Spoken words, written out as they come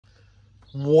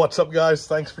What's up, guys?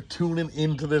 Thanks for tuning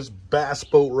into this bass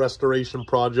boat restoration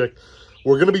project.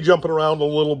 We're going to be jumping around a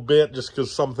little bit just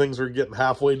because some things are getting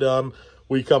halfway done.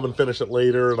 We come and finish it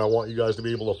later, and I want you guys to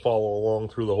be able to follow along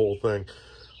through the whole thing.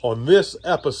 On this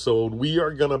episode, we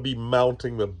are going to be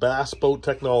mounting the Bass Boat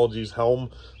Technologies Helm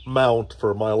mount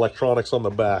for my electronics on the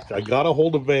back. I got a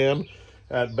hold of Van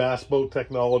at Bass Boat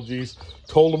Technologies,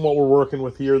 told them what we're working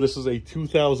with here. This is a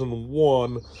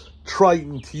 2001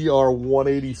 Triton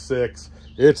TR-186.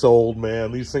 It's old,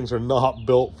 man. These things are not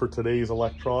built for today's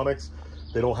electronics.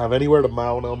 They don't have anywhere to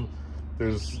mount them.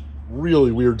 There's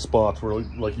really weird spots where,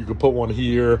 like, you could put one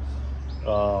here,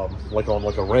 like on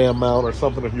like a ram mount or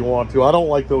something if you want to. I don't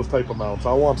like those type of mounts.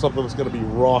 I want something that's going to be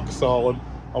rock solid.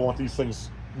 I want these things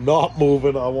not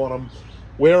moving. I want them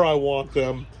where I want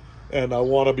them, and I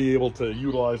want to be able to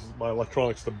utilize my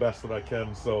electronics the best that I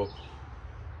can. So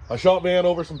I shot Van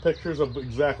over some pictures of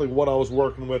exactly what I was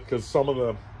working with, because some of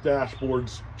the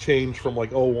dashboards changed from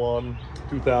like 01,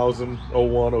 2000,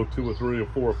 01, 02, 03,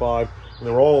 04, 05, and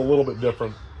they were all a little bit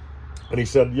different. And he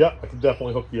said, yep, I can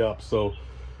definitely hook you up. So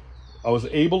I was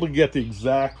able to get the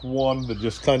exact one that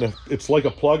just kind of, it's like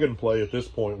a plug and play at this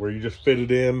point, where you just fit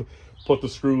it in, put the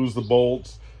screws, the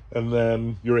bolts, and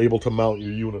then you're able to mount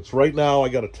your units. Right now, I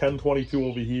got a 1022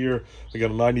 over here, I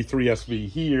got a 93 SV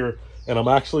here, and I'm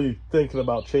actually thinking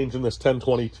about changing this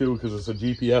 1022 because it's a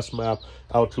GPS map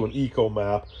out to an eco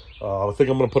map. I think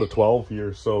I'm going to put a 12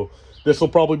 here. So this will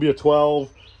probably be a 12.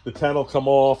 The 10 will come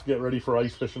off, get ready for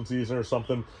ice fishing season or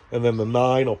something. And then the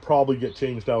 9 will probably get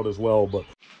changed out as well. But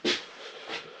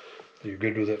you're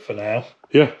good with it for now?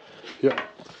 Yeah. Yeah.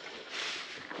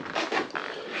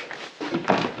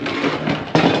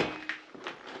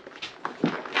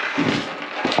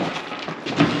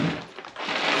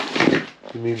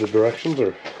 You need the directions,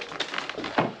 or?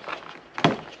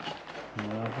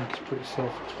 No, I think it's pretty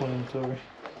self-explanatory.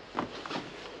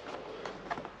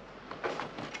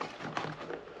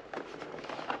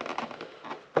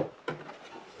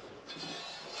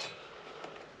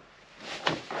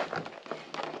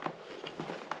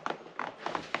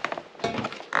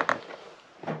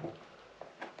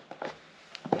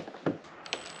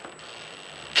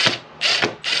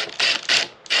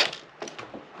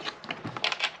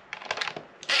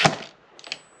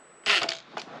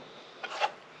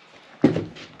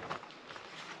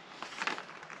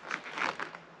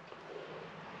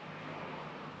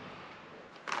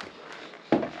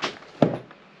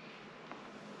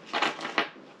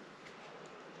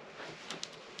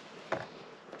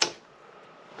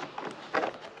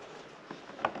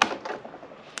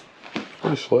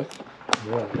 Pretty slick.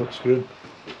 Yeah, it looks good.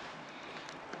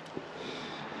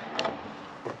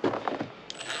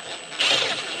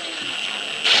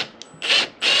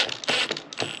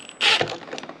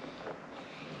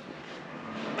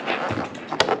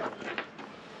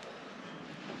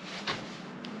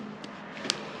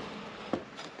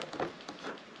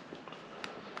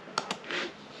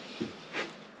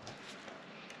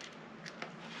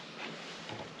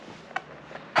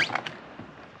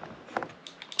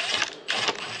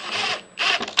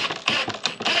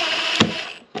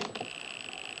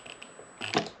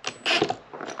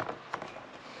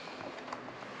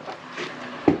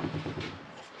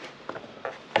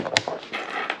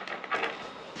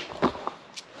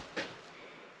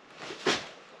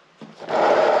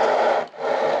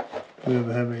 If we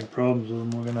ever have any problems with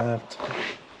them, we're going to have to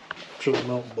trim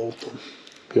them out and bolt them.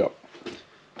 Yep.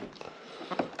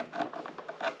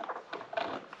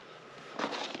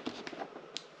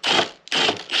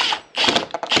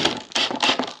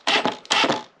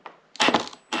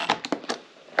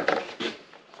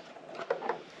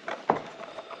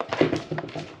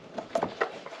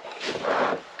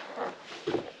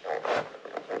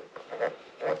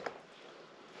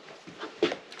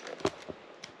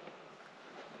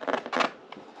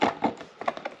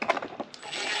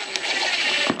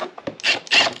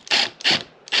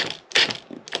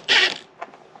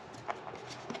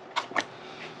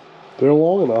 They're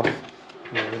long enough.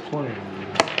 Yeah, they're plenty.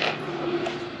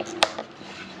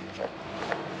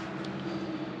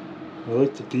 I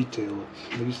like the detail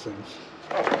of these things.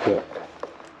 Yeah.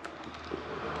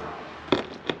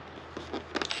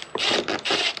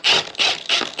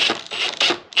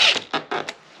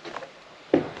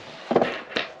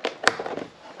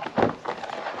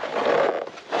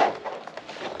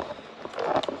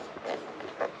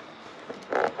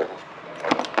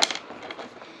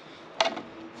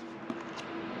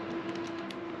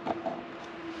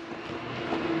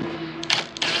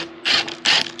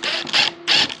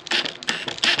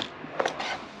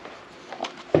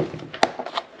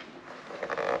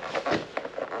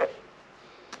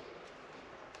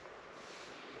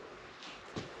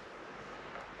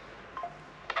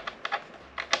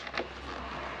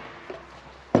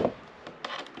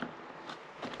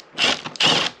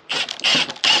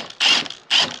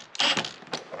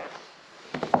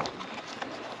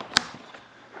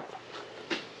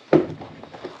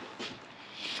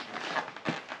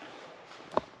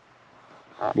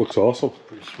 Looks awesome.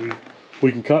 Pretty sweet.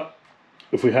 We can cut,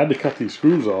 if we had to cut these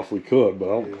screws off, we could, but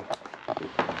I don't,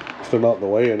 if they're not in the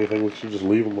way or anything, we should just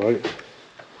leave them, right?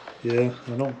 Yeah,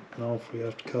 I don't know if we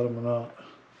have to cut them or not.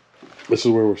 This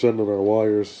is where we're sending our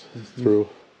wires through.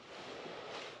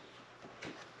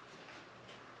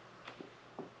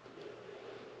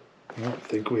 I don't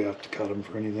think we have to cut them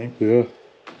for anything. Yeah.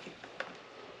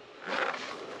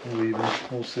 We'll leave them.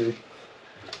 We'll see.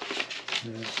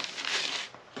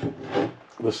 Yeah.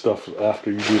 This stuff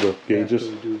after you do the gauges.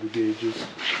 After we do the gauges.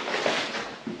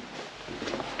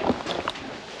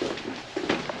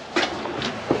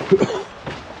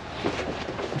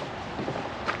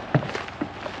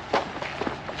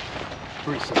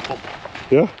 Pretty simple.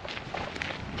 Yeah.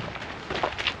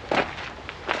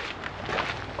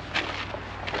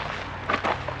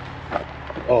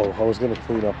 Oh, I was gonna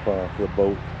clean up the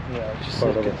boat. Yeah, just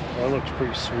Part of looking. it. That looks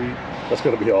pretty sweet. That's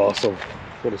gonna be awesome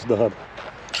when it's done.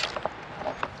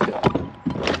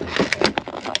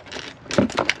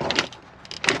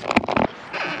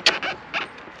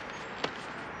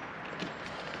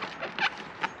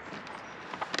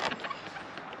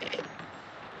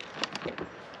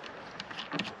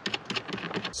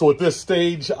 So at this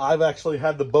stage, I've actually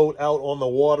had the boat out on the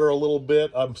water a little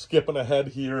bit. I'm skipping ahead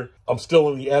here. I'm still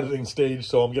in the editing stage,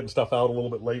 so I'm getting stuff out a little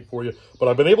bit late for you. But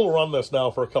I've been able to run this now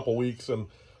for a couple weeks and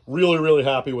really, really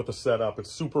happy with the setup.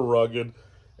 It's super rugged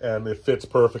and it fits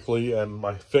perfectly, and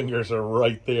my fingers are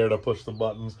right there to push the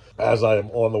buttons as I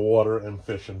am on the water and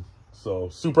fishing. So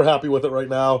super happy with it right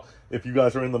now. If you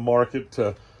guys are in the market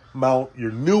to mount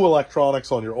your new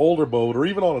electronics on your older boat or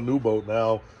even on a new boat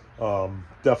now,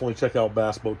 definitely check out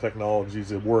Bass Boat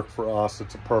Technologies. It worked for us.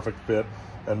 It's a perfect fit,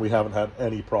 and we haven't had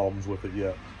any problems with it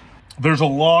yet. There's a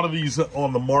lot of these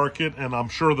on the market, and I'm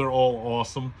sure they're all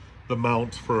awesome, the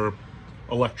mounts for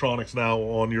electronics now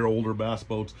on your older bass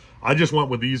boats. I just went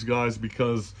with these guys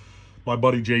because my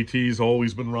buddy JT's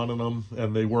always been running them,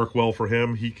 and they work well for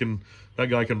him. That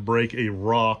guy can break a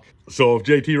rock. So if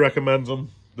JT recommends them,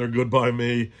 they're good by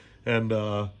me, and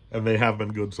they have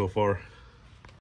been good so far.